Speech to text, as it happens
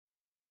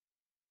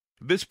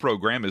This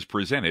program is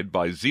presented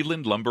by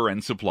Zeeland Lumber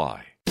and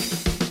Supply.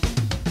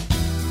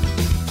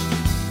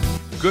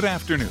 Good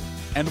afternoon,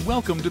 and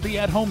welcome to the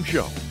At Home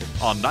Show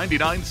on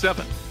 99.7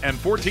 and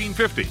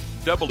 1450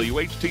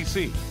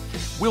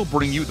 WHTC. We'll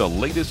bring you the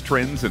latest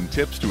trends and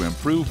tips to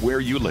improve where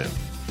you live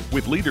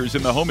with leaders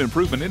in the home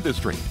improvement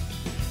industry.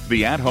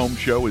 The At Home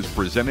Show is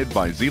presented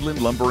by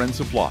Zeeland Lumber and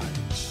Supply.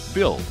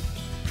 Build,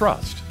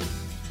 trust.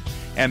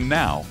 And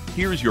now,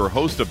 here's your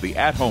host of the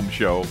At Home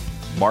Show,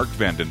 Mark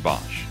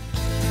Vandenbosch.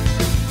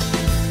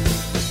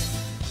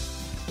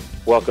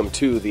 Welcome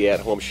to the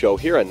At Home Show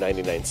here on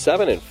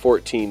 99.7 and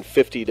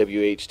 1450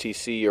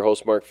 WHTC. Your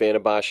host, Mark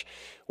Vandenbosch,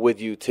 with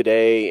you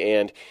today,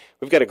 and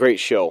we've got a great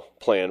show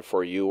planned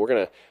for you.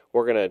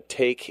 We're gonna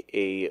take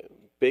a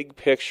big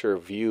picture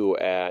view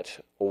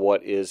at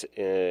what is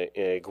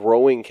a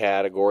growing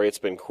category. It's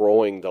been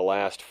growing the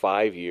last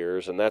 5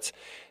 years, and that's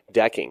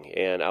decking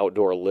and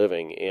outdoor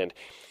living. And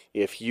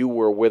if you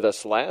were with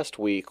us last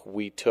week,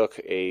 we took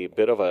a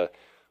bit of a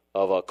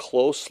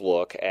close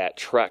look at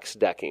Trex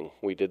decking.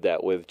 We did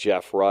that with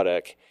Jeff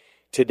Ruddick.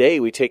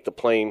 Today we take the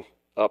plane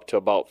up to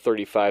about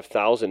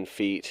 35,000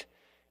 feet,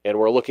 and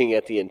we're looking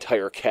at the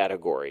entire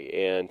category.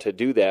 And to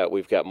do that,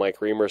 we've got Mike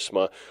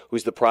Riemersma,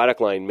 who's the product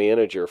line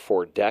manager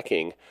for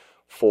decking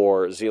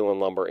for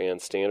Zeeland Lumber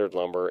and Standard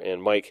Lumber.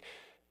 And Mike,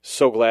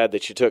 so glad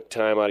that you took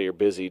time out of your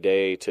busy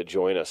day to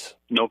join us.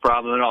 No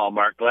problem at all,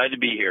 Mark. Glad to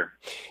be here.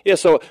 Yeah,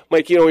 so,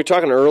 Mike, we were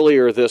talking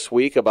earlier this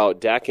week about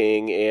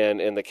decking,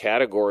 and the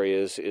category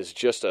is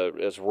just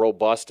as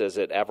robust as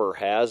it ever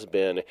has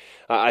been.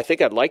 I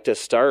think I'd like to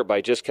start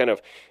by just kind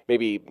of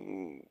maybe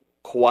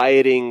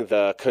quieting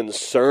the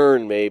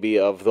concern maybe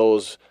of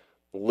those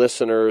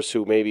listeners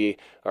who maybe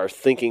are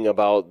thinking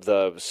about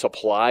the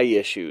supply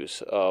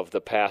issues of the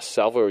past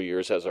several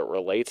years as it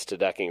relates to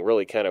decking,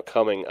 really kind of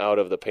coming out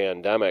of the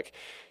pandemic.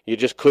 You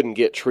just couldn't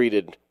get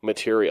treated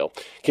material.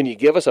 Can you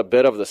give us a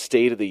bit of the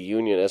state of the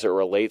union as it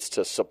relates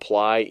to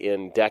supply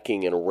in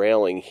decking and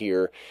railing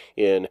here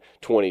in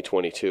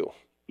 2022?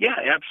 Yeah,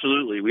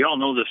 absolutely. We all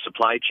know the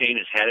supply chain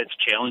has had its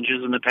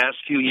challenges in the past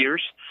few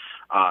years.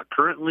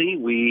 Currently,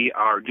 we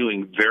are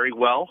doing very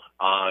well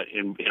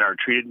in our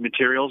treated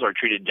materials, our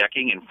treated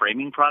decking and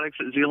framing products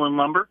at Zeeland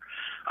Lumber.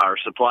 Our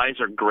supplies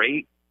are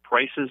great.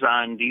 Prices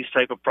on these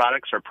type of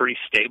products are pretty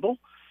stable,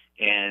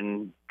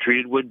 and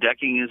treated wood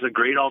decking is a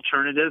great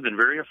alternative and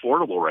very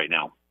affordable right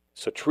now.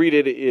 So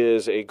treated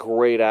is a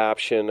great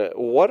option.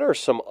 What are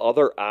some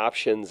other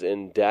options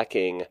in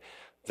decking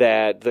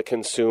that the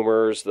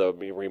consumers, the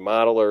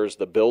remodelers,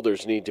 the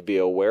builders need to be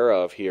aware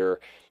of here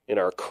in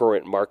our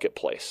current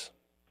marketplace?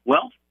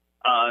 Well,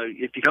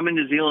 if you come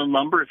into Zeeland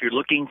Lumber, if you're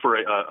looking for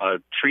a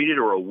treated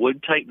or a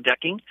wood-type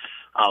decking,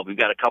 we've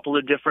got a couple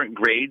of different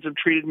grades of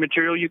treated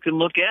material you can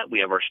look at. We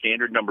have our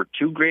standard number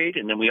 2 grade,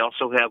 and then we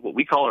also have what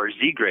we call our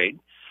Z grade,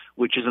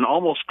 which is an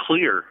almost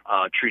clear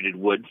treated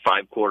wood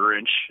 5/4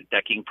 inch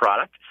decking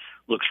product.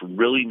 Looks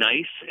really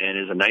nice and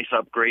is a nice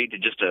upgrade to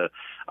just a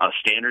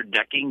standard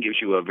decking.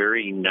 Gives you a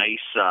very nice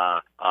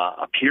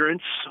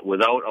appearance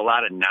without a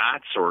lot of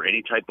knots or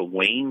any type of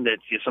wane that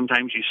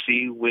sometimes you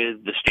see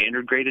with the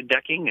standard graded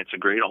decking. It's a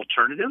great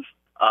alternative.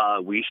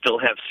 We still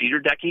have cedar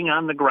decking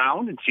on the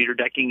ground, and cedar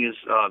decking is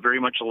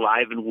very much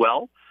alive and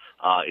well.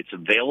 It's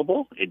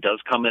available. It does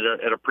come at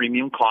a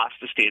premium cost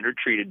to standard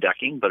treated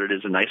decking, but it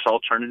is a nice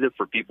alternative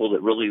for people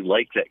that really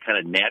like that kind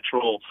of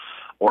natural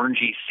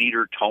orangey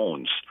cedar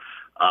tones.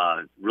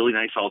 Really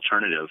nice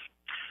alternative.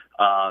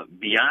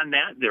 Beyond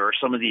that, there are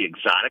some of the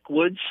exotic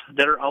woods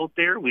that are out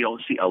there. We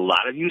don't see a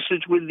lot of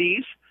usage with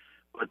these,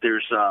 but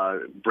there's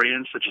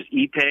brands such as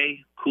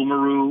Ipe,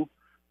 Kumaru,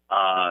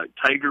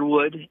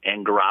 Tigerwood,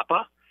 and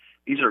Garapa.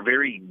 These are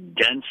very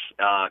dense,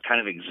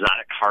 kind of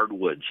exotic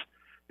hardwoods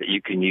that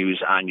you can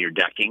use on your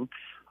decking.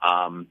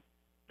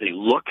 They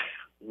look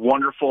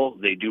wonderful.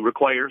 They do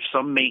require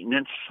some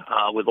maintenance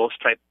with those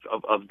type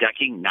of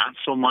decking, not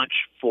so much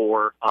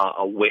for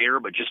a wear,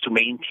 but just to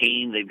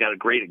maintain. They've got a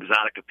great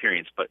exotic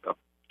appearance, but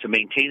to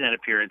maintain that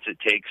appearance, it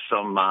takes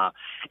some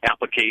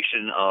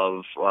application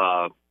of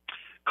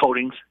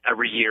coatings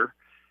every year,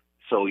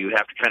 so you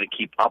have to kind of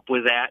keep up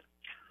with that.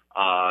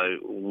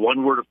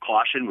 One word of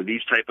caution with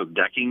these type of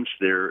deckings,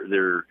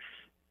 they're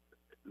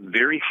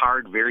very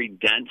hard, very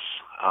dense.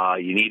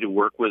 You need to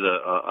work with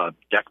a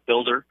deck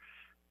builder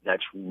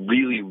that's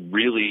really,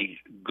 really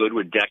good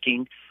with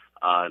decking.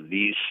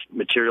 These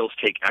materials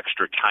take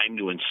extra time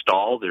to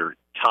install. They're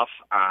tough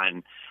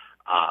on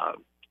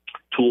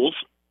tools.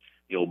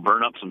 You'll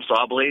burn up some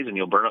saw blades and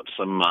you'll burn up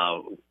some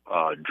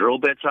drill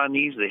bits on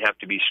these. They have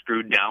to be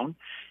screwed down,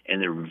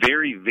 and they're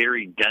very,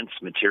 very dense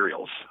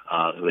materials.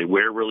 They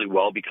wear really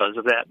well because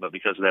of that, but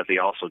because of that, they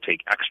also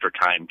take extra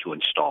time to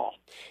install.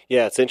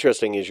 Yeah, it's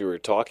interesting as you were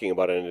talking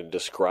about it and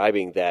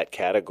describing that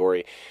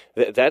category.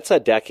 That's a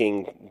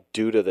decking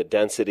due to the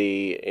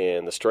density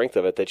and the strength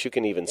of it that you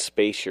can even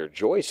space your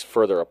joists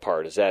further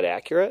apart. Is that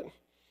accurate?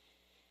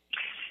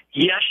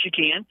 Yes, you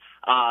can.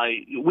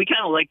 We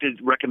kind of like to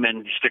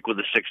recommend you stick with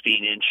a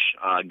 16-inch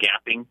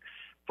gapping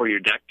for your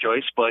deck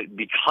joist, but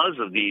because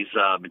of these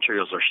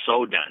materials are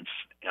so dense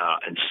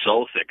and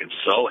so thick and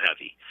so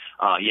heavy,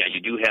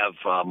 you do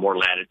have more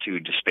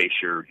latitude to space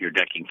your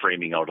decking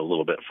framing out a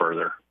little bit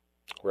further.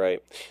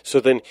 Right. So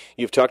then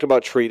you've talked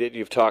about treated,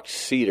 you've talked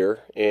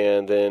cedar,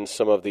 and then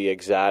some of the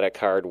exotic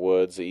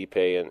hardwoods, the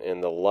ipe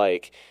and the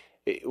like.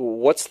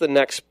 What's the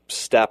next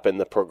step in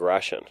the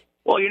progression?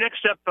 Well, your next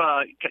step,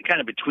 kind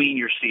of between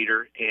your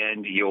cedar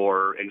and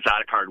your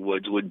exotic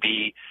hardwoods, would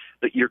be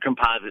your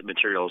composite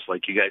materials,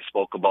 like you guys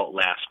spoke about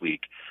last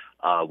week.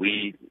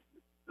 We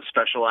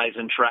specialize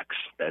in Trex.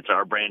 That's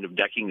our brand of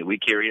decking that we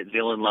carry at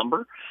Zeeland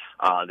Lumber.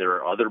 There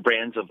are other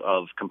brands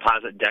of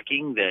composite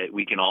decking that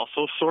we can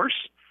also source.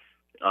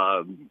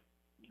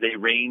 They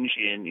range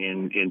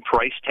in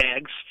price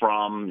tags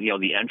from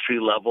the entry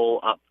level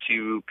up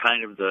to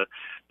kind of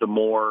the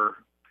more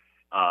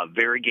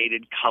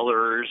variegated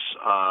colors,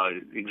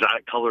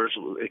 exotic colors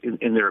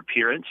in their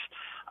appearance.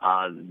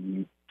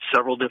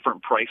 Several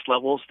different price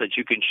levels that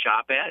you can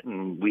shop at,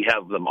 and we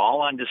have them all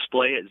on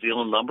display at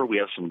Zeeland Lumber. We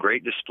have some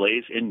great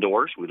displays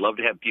indoors. We'd love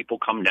to have people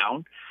come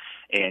down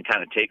and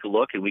kind of take a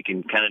look, and we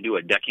can kind of do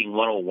a decking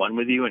 101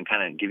 with you and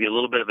kind of give you a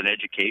little bit of an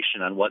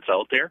education on what's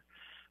out there.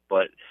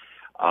 But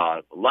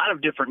a lot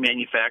of different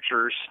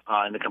manufacturers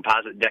in the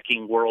composite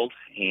decking world,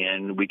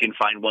 and we can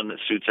find one that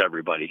suits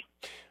everybody.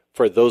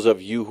 For those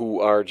of you who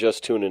are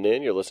just tuning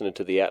in, you're listening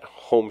to the At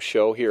Home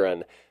Show here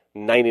on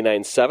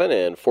 99.7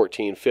 and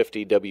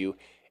 1450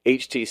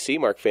 WHTC.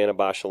 Mark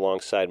Vandenbosch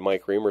alongside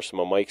Mike Reamer.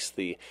 So Mike's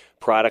the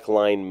product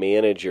line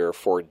manager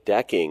for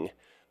decking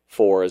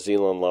for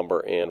Zeeland Lumber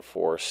and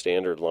for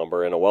Standard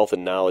Lumber, and a wealth of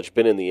knowledge,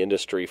 been in the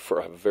industry for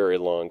a very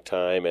long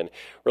time, and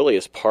really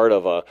is part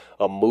of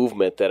a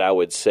movement that I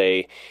would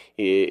say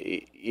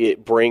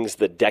it brings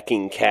the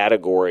decking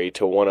category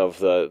to one of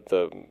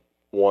the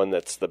one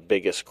that's the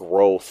biggest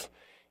growth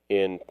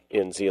in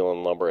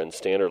Zeeland Lumber and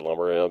Standard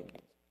Lumber.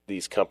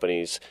 These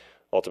companies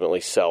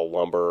ultimately sell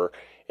lumber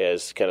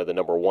as kind of the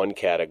number one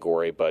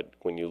category, but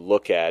when you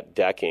look at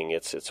decking,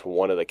 it's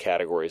one of the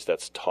categories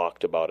that's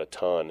talked about a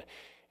ton.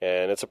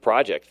 And it's a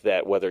project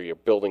that, whether you're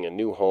building a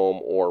new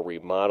home or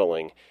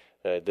remodeling,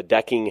 the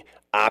decking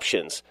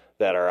options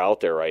that are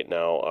out there right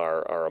now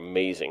are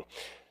amazing.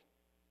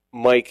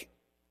 Mike,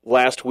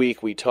 last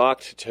week we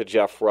talked to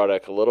Jeff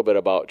Ruddock a little bit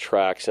about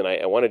Trex, and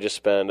I want to just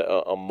spend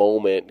a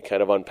moment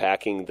kind of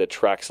unpacking the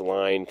Trex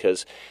line,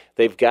 because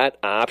they've got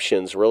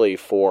options really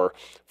for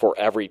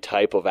every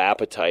type of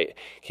appetite.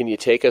 Can you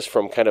take us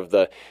from kind of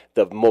the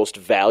most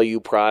value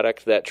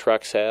product that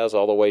Trex has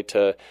all the way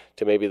to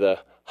maybe the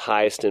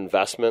highest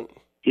investment?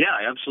 Yeah,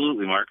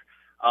 absolutely, Mark.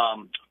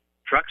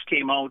 Trex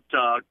came out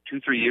 2-3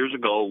 years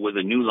ago with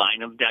a new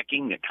line of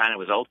decking that kind of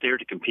was out there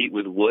to compete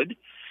with wood.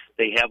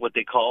 They have what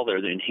they call the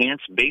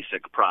Enhanced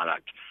Basic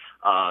product.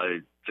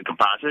 It's a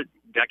composite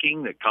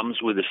decking that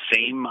comes with the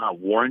same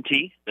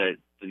warranty that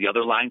the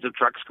other lines of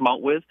Trex come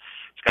out with.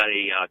 It's got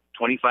a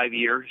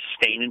 25-year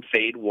stain and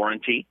fade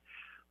warranty.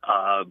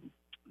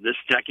 This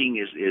decking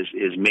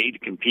is made to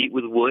compete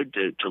with wood,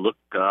 to look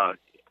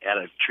at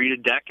a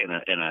treated deck and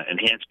an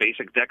enhanced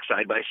basic deck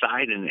side by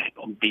side,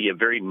 and be a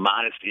very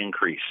modest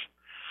increase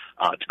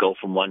to go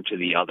from one to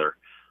the other.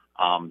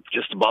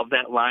 Just above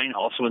that line,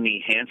 also in the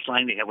enhanced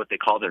line, they have what they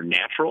call their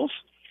naturals.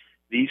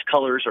 These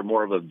colors are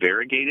more of a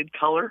variegated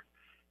color.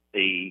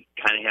 They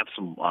kind of have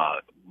some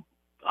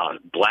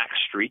black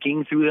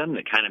streaking through them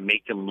that kind of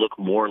make them look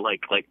more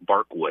like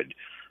bark wood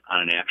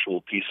on an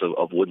actual piece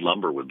of wood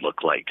lumber would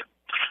look like.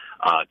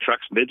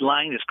 Trex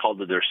midline is called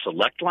their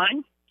Select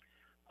line.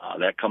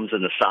 That comes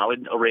in a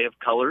solid array of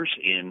colors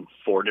in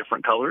 4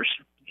 different colors,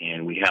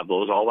 and we have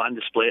those all on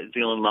display at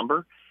Zeeland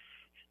Lumber.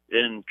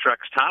 Then Trex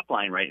top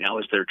line right now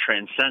is their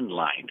Transcend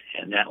line,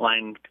 and that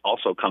line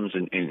also comes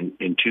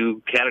in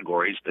 2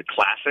 categories: the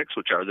Classics,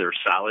 which are their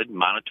solid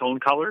monotone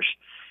colors,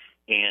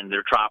 and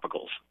their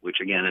Tropicals, which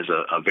again is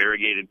a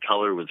variegated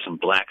color with some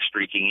black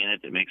streaking in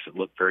it that makes it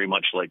look very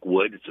much like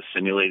wood. It's a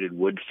simulated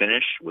wood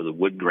finish with a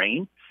wood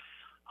grain.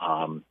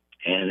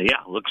 And yeah,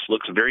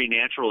 looks very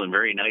natural and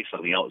very nice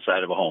on the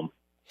outside of a home.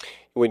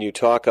 When you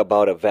talk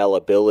about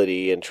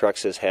availability, and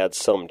Trex has had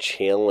some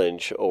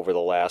challenge over the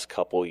last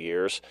couple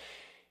years,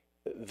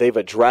 they've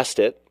addressed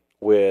it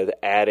with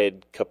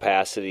added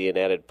capacity and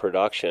added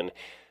production.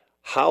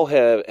 How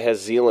has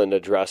Zeeland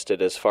addressed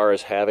it as far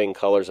as having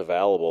colors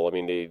available? I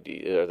mean,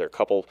 are there a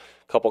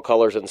couple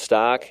colors in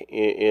stock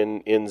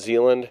in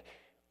Zeeland,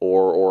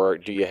 or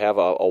do you have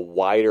a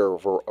wider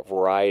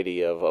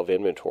variety of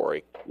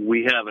inventory?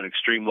 We have an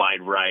extreme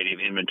wide variety of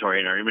inventory,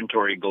 and our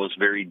inventory goes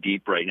very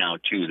deep right now,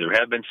 too. There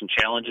have been some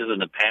challenges in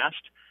the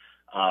past.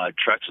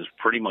 Trex has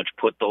pretty much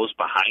put those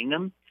behind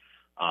them.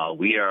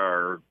 We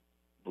are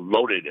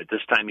loaded at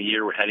this time of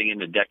year. We're heading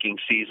into decking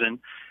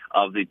season.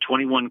 Of the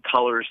 21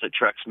 colors that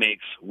Trex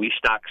makes, we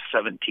stock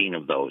 17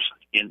 of those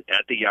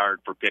at the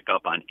yard for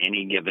pickup on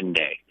any given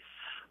day.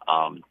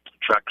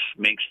 Trex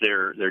makes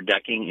their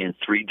decking in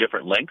 3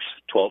 different lengths: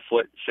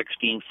 12-foot,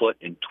 16-foot,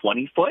 and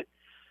 20-foot.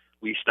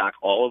 We stock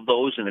all of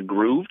those in a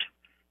grooved,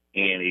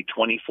 and a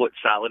 20-foot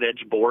solid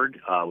edge board,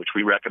 which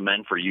we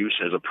recommend for use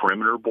as a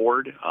perimeter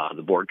board.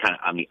 The board kind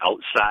of on the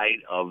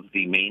outside of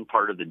the main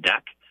part of the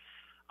deck.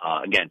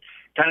 Again,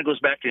 kind of goes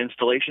back to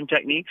installation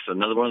techniques.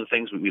 Another one of the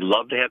things we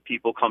love to have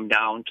people come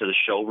down to the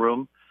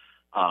showroom.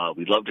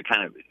 We'd love to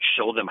kind of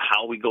show them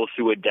how we go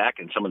through a deck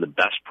and some of the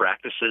best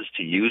practices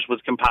to use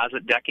with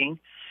composite decking.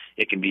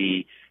 It can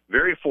be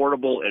very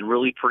affordable and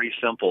really pretty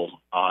simple.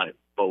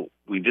 But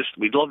we'd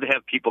love to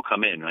have people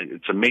come in.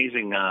 It's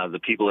amazing the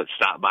people that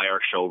stop by our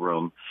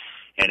showroom,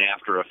 and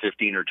after a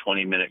 15 or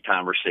 20 minute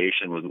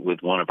conversation with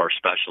one of our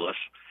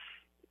specialists,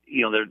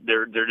 you know,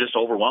 they're just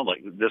overwhelmed.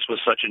 Like, this was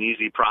such an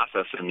easy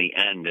process in the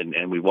end, and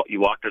you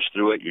walked us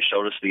through it. You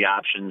showed us the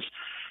options.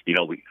 You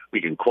know,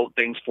 we can quote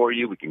things for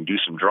you. We can do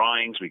some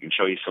drawings. We can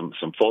show you some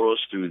photos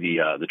through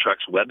the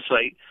Trex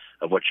website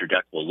of what your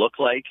deck will look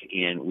like.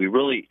 And we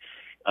really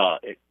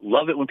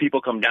love it when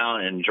people come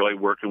down and enjoy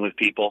working with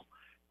people.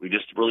 We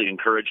just really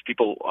encourage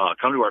people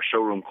come to our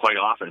showroom quite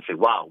often and say,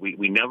 wow,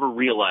 we never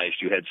realized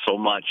you had so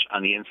much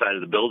on the inside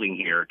of the building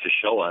here to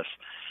show us.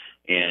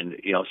 And,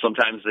 you know,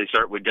 sometimes they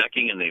start with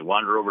decking and they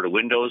wander over to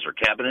windows or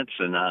cabinets,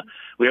 and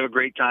we have a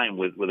great time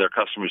with our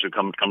customers who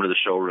come to the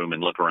showroom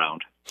and look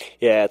around.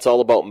 Yeah, it's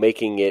all about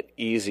making it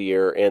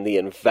easier, and the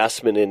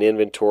investment in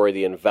inventory,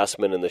 the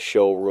investment in the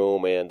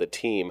showroom and the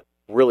team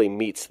really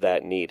meets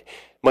that need.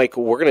 Mike,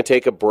 we're going to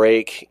take a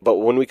break, but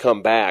when we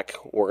come back,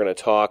 we're going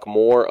to talk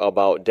more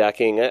about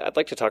decking. I'd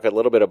like to talk a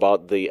little bit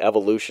about the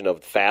evolution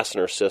of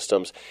fastener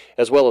systems,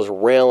 as well as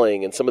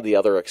railing and some of the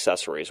other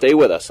accessories. Stay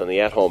with us on the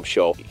At Home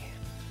Show.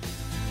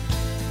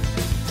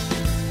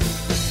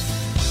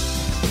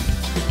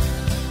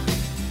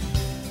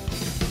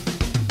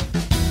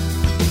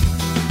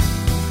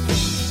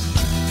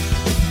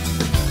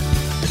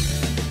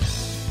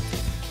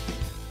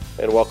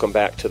 And welcome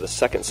back to the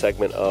second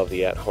segment of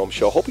the At Home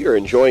Show. Hope you're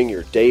enjoying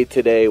your day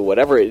today,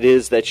 whatever it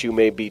is that you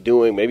may be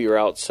doing. Maybe you're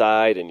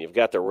outside and you've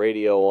got the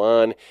radio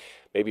on.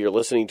 Maybe you're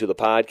listening to the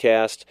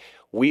podcast.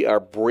 We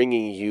are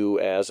bringing you,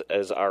 as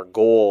our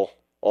goal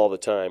all the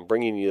time,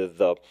 bringing you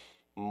the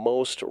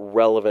most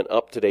relevant,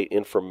 up-to-date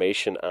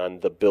information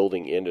on the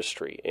building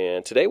industry.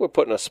 And today we're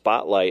putting a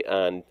spotlight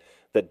on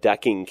the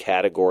decking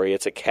category.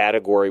 It's a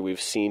category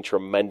we've seen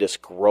tremendous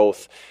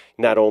growth,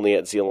 not only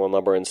at Zeeland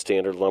Lumber and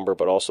Standard Lumber,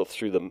 but also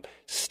through the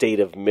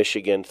state of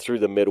Michigan, through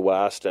the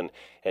Midwest,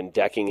 and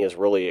decking has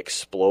really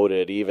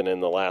exploded even in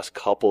the last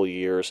couple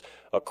years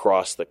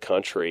across the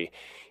country.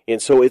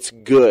 And so it's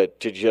good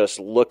to just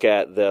look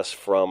at this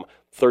from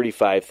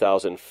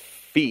 35,000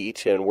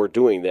 feet, and we're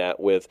doing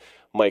that with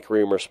Mike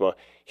Riemersma.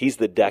 He's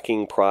the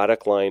decking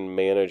product line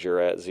manager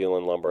at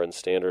Zeeland Lumber and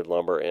Standard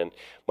Lumber. And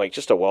Mike,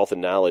 just a wealth of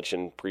knowledge,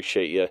 and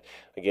appreciate you,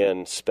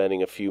 again,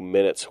 spending a few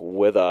minutes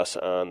with us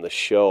on the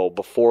show.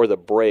 Before the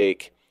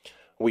break,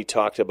 we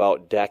talked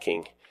about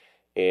decking,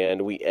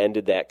 and we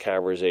ended that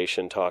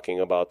conversation talking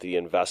about the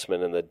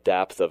investment and the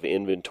depth of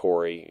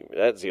inventory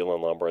at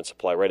Zeeland Lumber and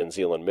Supply, right in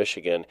Zeeland,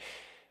 Michigan,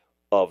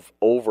 of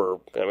over,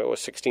 it was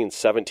 16,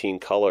 17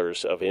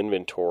 colors of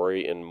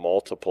inventory in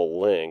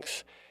multiple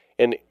lengths.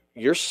 And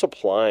you're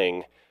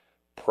supplying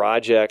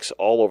projects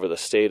all over the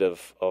state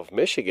of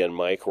Michigan,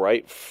 Mike,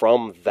 right,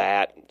 from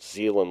that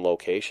Zeeland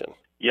location.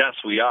 Yes,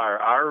 we are.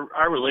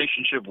 Our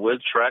relationship with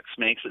Trex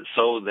makes it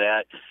so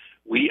that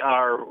we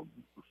are,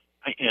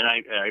 and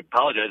I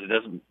apologize, it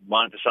doesn't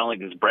want it to sound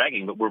like it's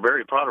bragging, but we're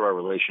very proud of our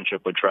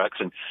relationship with Trex,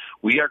 and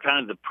we are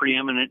kind of the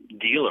preeminent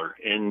dealer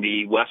in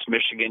the West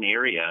Michigan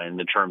area in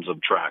the terms of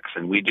Trex,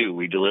 and we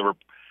deliver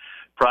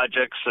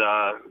projects,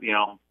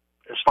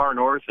 as far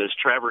north as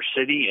Traverse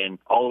City and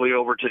all the way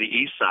over to the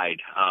east side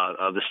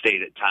of the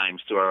state at times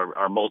to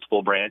our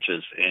multiple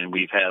branches. And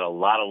we've had a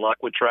lot of luck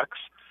with Trex,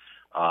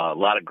 a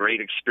lot of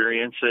great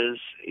experiences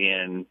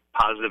and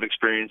positive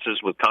experiences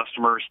with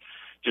customers,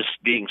 just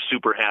being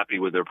super happy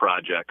with their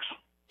projects.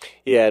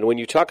 Yeah, and when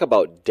you talk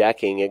about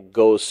decking, it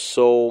goes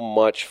so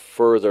much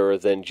further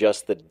than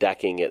just the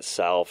decking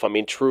itself. I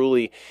mean,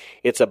 truly,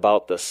 it's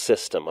about the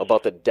system,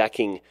 about the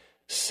decking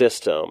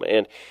system.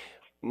 And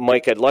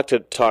Mike, I'd like to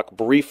talk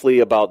briefly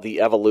about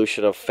the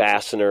evolution of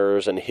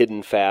fasteners and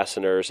hidden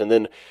fasteners, and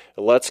then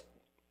let's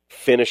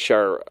finish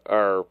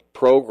our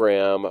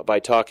program by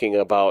talking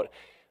about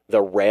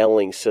the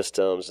railing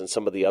systems and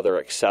some of the other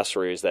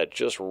accessories that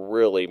just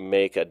really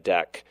make a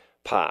deck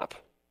pop.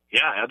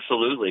 Yeah,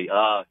 absolutely.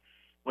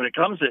 When it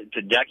comes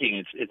to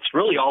decking, it's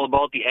really all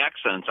about the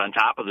accents on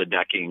top of the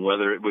decking,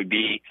 whether it would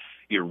be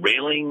your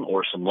railing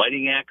or some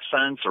lighting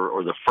accents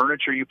or the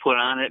furniture you put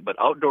on it, but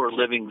outdoor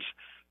living's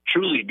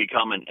truly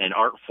become an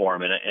art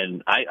form,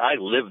 and I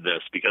live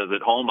this because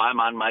at home I'm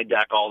on my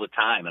deck all the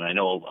time, and I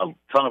know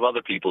a ton of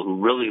other people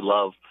who really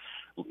love,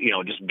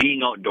 just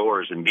being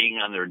outdoors and being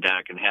on their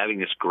deck and having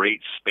this great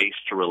space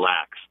to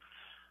relax.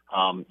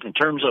 In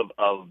terms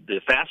of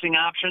the fastening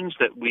options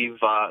that we've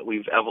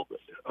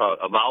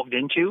evolved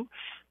into,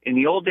 in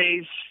the old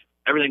days,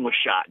 everything was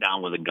shot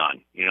down with a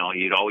gun.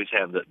 You'd always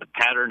have the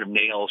pattern of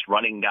nails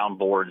running down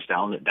boards,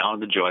 down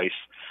the joists.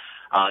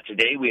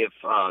 Today we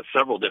have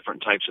several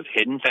different types of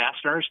hidden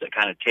fasteners that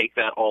kind of take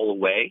that all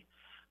away.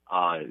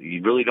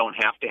 You really don't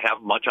have to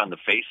have much on the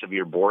face of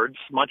your boards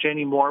much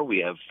anymore. We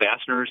have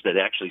fasteners that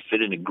actually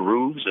fit into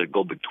grooves that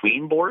go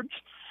between boards.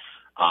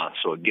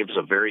 So it gives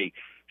a very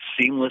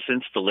seamless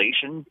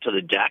installation to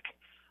the deck.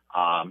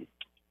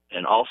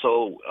 And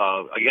also,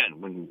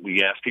 again, when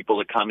we ask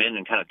people to come in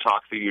and kind of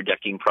talk through your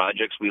decking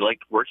projects, we like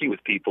working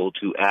with people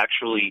to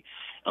actually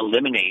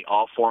eliminate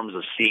all forms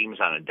of seams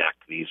on a deck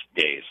these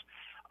days.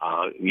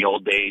 In the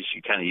old days,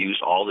 you kind of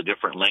used all the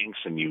different lengths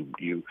and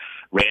you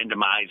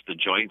randomized the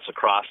joints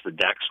across the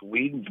decks.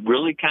 We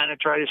really kind of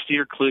try to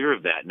steer clear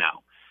of that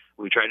now.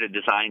 We try to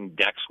design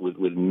decks with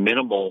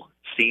minimal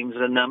seams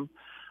in them.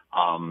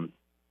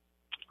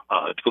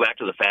 To go back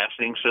to the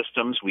fastening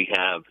systems, we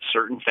have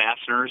certain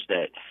fasteners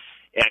that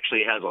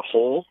actually has a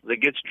hole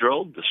that gets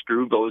drilled. The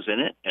screw goes in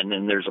it, and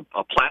then there's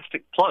a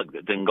plastic plug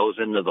that then goes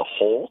into the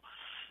hole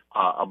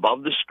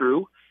above the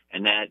screw,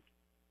 and that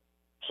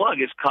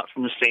plug is cut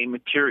from the same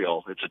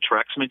material. It's a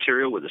Trex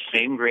material with the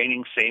same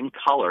graining, same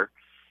color,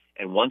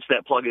 and once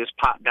that plug is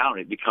popped down,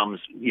 it becomes,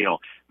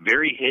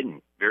 very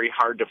hidden, very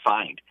hard to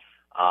find.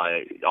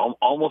 It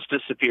almost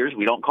disappears.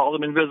 We don't call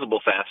them invisible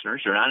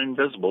fasteners. They're not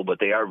invisible, but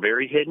they are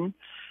very hidden,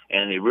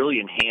 and they really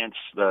enhance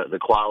the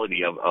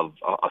quality of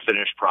a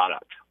finished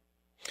product.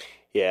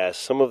 Yeah,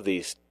 some of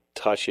these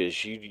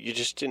touches you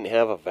just didn't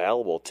have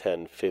available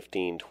 10,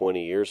 15,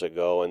 20 years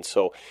ago. And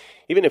so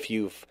even if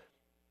you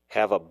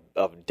have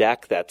a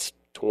deck that's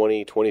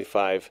 20,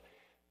 25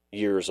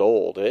 years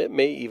old, it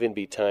may even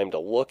be time to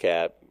look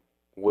at,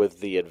 with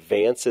the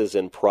advances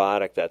in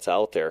product that's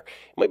out there,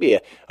 it might be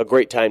a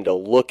great time to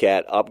look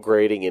at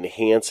upgrading,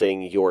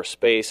 enhancing your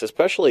space.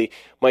 Especially,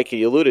 Mikey,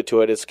 you alluded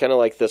to it, it's kind of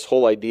like this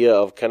whole idea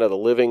of kind of the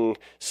living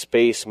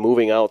space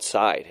moving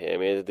outside. I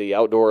mean, the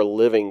outdoor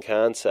living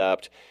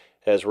concept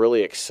has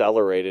really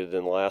accelerated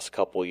in the last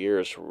couple of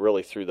years,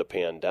 really through the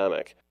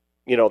pandemic.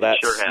 That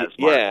sure has,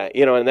 Mark.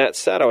 Yeah, and that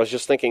said, I was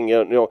just thinking,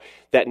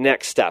 that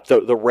next step,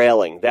 the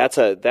railing, that's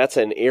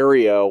an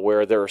area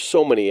where there are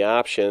so many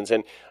options,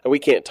 and we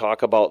can't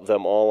talk about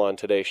them all on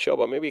today's show,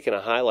 but maybe you can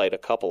highlight a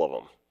couple of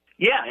them.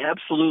 Yeah,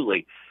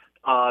 absolutely.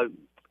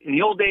 In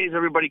the old days,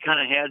 everybody kind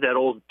of had that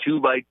old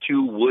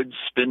 2x2 wood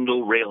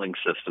spindle railing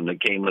system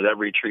that came with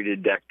every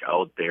treated deck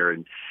out there,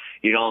 and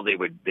they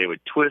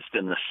would twist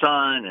in the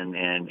sun,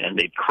 and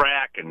they'd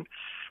crack, and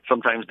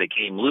sometimes they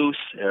came loose,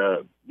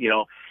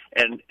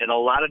 And a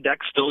lot of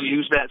decks still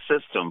use that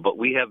system, but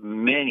we have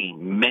many,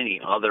 many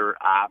other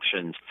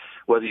options.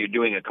 Whether you're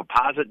doing a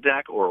composite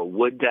deck or a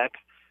wood deck,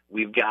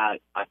 we've got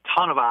a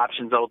ton of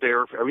options out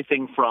there for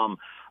everything from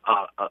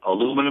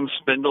aluminum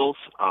spindles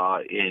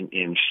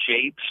in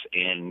shapes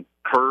and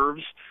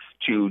curves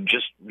to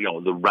just,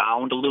 the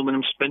round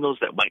aluminum spindles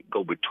that might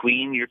go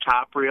between your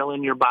top rail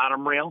and your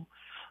bottom rail.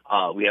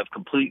 We have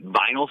complete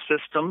vinyl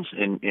systems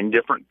in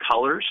different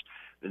colors.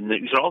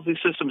 And all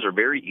these systems are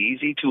very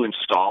easy to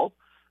install.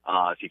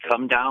 If you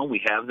come down,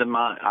 we have them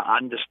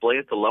on display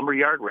at the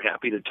lumberyard. We're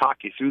happy to talk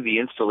you through the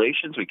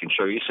installations. We can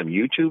show you some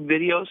YouTube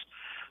videos.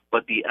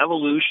 But the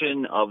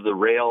evolution of the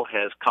rail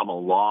has come a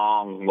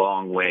long,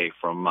 long way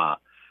from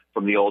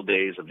the old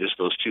days of just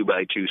those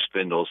 2x2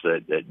 spindles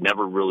that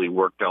never really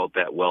worked out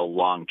that well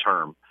long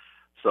term.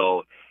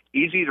 So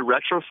easy to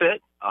retrofit.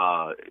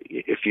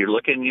 If you're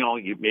looking,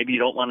 maybe you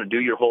don't want to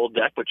do your whole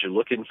deck, but you're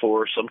looking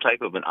for some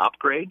type of an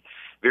upgrade.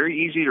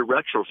 Very easy to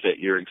retrofit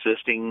your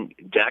existing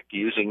deck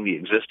using the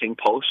existing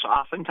posts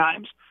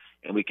oftentimes,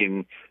 and we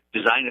can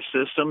design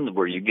a system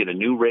where you get a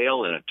new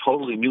rail and a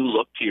totally new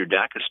look to your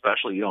deck,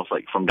 especially, it's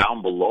like from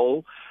down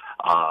below,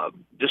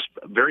 just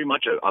very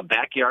much a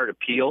backyard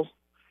appeal,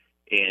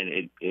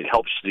 and it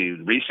helps the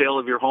resale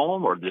of your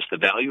home or just the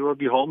value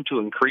of your home to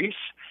increase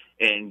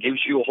and gives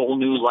you a whole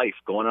new life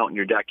going out in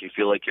your deck. You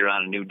feel like you're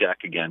on a new deck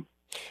again.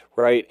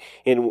 Right,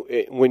 and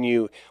when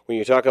you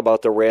talk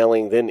about the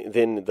railing,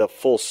 then the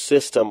full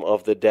system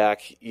of the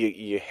deck,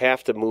 you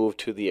have to move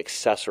to the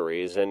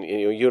accessories. And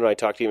you and I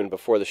talked even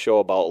before the show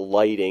about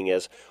lighting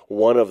as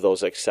one of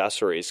those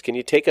accessories. Can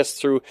you take us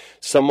through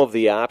some of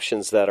the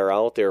options that are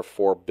out there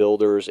for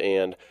builders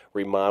and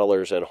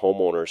remodelers and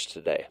homeowners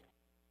today?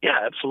 Yeah,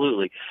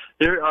 absolutely.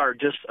 There are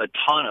just a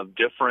ton of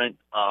different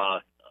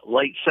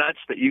light sets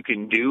that you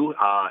can do.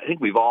 I think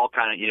we've all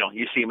kind of,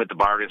 you see them at the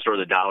bargain store,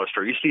 the dollar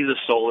store. You see the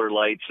solar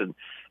lights, and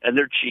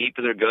they're cheap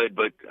and they're good,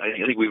 but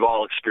I think we've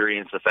all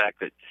experienced the fact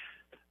that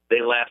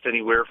they last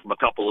anywhere from a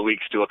couple of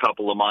weeks to a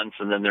couple of months,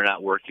 and then they're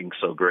not working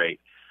so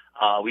great.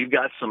 We've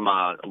got some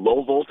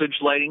low voltage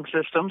lighting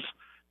systems.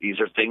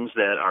 These are things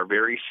that are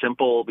very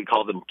simple. We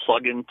call them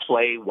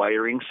plug-and-play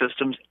wiring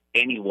systems.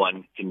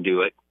 Anyone can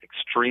do it.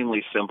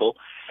 Extremely simple.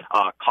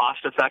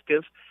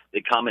 Cost-effective.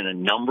 They come in a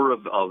number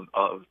of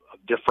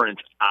different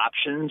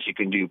options. You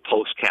can do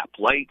post-cap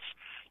lights.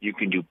 You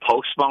can do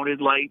post-mounted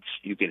lights.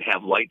 You can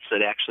have lights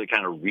that actually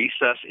kind of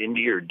recess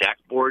into your deck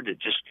board that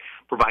just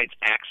provides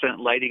accent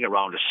lighting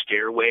around a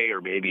stairway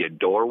or maybe a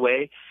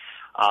doorway.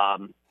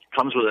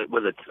 Comes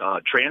with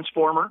a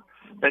transformer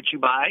that you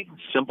buy,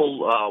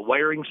 simple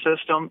wiring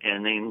system,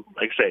 and then,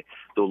 like I say,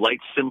 the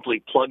lights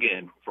simply plug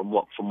in from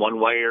one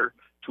wire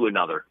to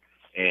another.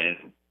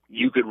 And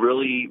you could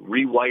really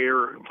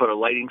rewire and put a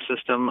lighting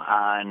system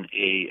on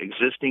a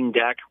existing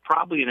deck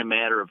probably in a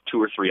matter of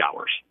 2 or 3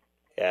 hours.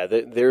 Yeah,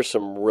 there's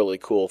some really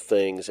cool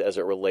things as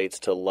it relates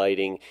to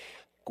lighting.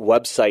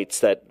 Websites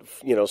that,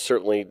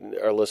 certainly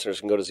our listeners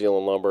can go to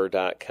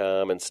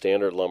zealandlumber.com and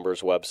Standard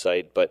Lumber's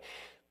website, but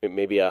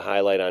maybe a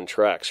highlight on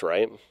Trex,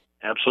 right?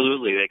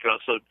 Absolutely. They can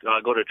also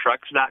go to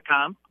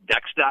Trex.com.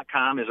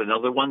 Dex.com is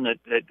another one that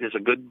is a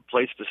good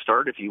place to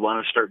start if you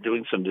want to start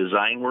doing some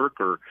design work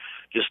or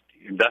just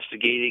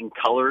investigating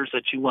colors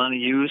that you want to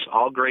use.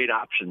 All great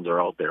options are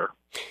out there.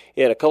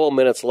 Yeah, in a couple of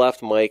minutes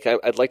left, Mike,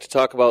 I'd like to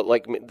talk about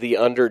the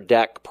under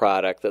deck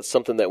product. That's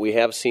something that we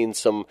have seen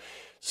some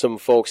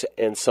folks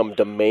and some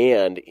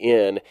demand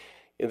in.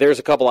 There's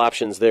a couple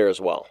options there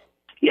as well.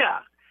 Yeah.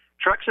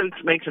 Trex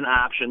makes an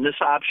option. This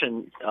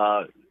option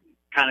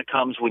kind of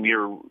comes when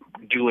you're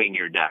doing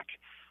your deck.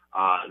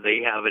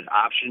 They have an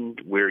option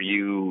where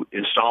you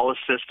install a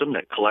system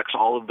that collects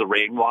all of the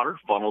rainwater,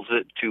 funnels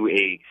it to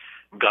a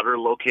gutter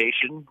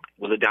location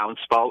with a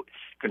downspout,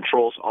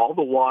 controls all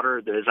the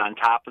water that is on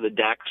top of the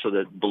deck so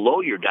that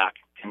below your deck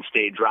can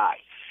stay dry.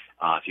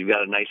 If you've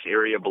got a nice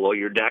area below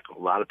your deck, a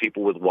lot of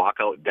people with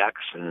walkout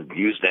decks and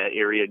use that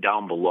area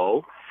down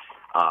below.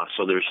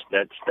 So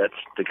that's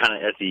the kind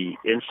of at the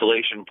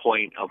installation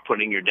point of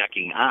putting your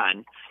decking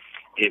on.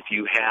 If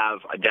you have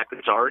a deck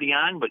that's already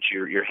on, but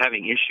you're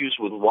having issues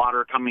with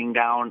water coming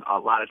down, a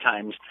lot of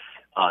times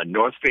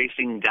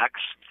north-facing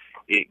decks,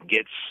 it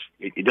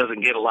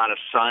doesn't get a lot of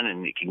sun,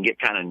 and it can get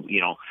kind of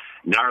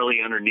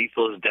gnarly underneath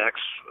those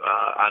decks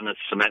on the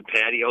cement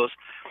patios.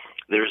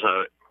 There's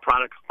a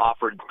product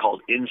offered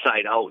called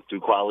Inside Out through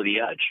Quality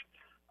Edge,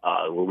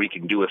 where we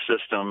can do a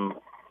system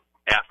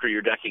after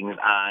your decking is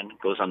on,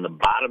 goes on the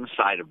bottom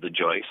side of the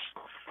joist,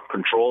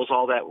 controls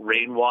all that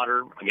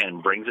rainwater, again,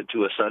 brings it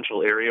to a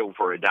central area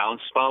for a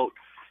downspout,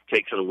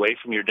 takes it away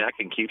from your deck,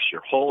 and keeps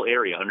your whole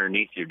area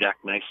underneath your deck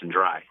nice and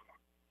dry.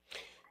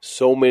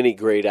 So many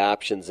great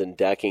options in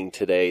decking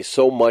today,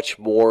 so much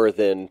more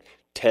than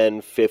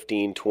 10,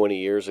 15, 20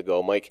 years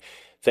ago. Mike,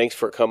 thanks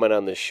for coming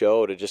on the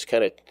show to just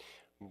kind of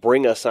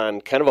bring us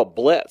on kind of a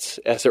blitz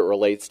as it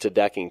relates to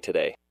decking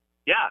today.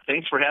 Yeah,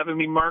 thanks for having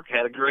me, Mark.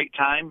 Had a great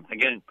time.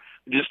 Again,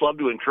 we just love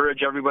to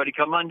encourage everybody.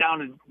 Come on down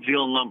to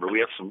Zealand Lumber. We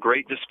have some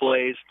great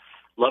displays.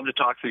 Love to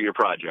talk through your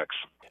projects.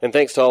 And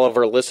thanks to all of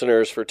our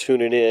listeners for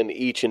tuning in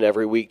each and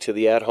every week to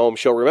the At Home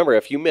Show. Remember,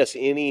 if you miss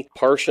any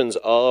portions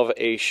of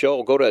a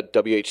show, go to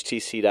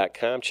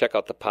WHTC.com, check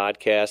out the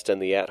podcast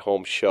and the At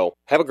Home Show.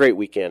 Have a great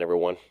weekend,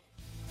 everyone.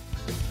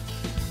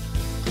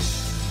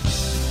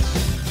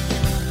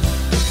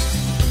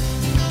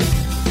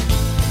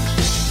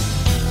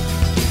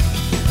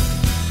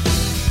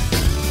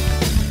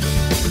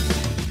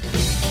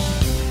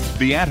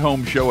 The At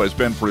Home Show has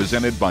been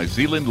presented by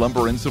Zealand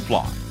Lumber and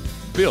Supply.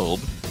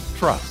 Build,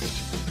 trust.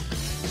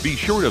 Be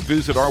sure to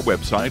visit our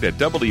website at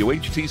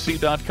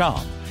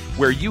WHTC.com,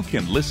 where you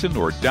can listen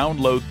or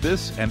download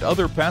this and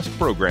other past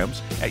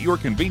programs at your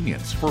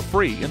convenience for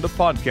free in the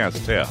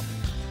podcast tab.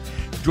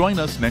 Join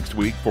us next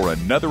week for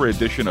another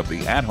edition of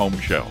the At Home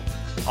Show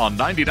on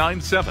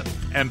 99.7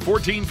 and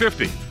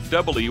 1450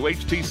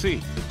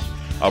 WHTC,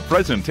 a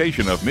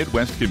presentation of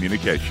Midwest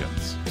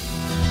Communications.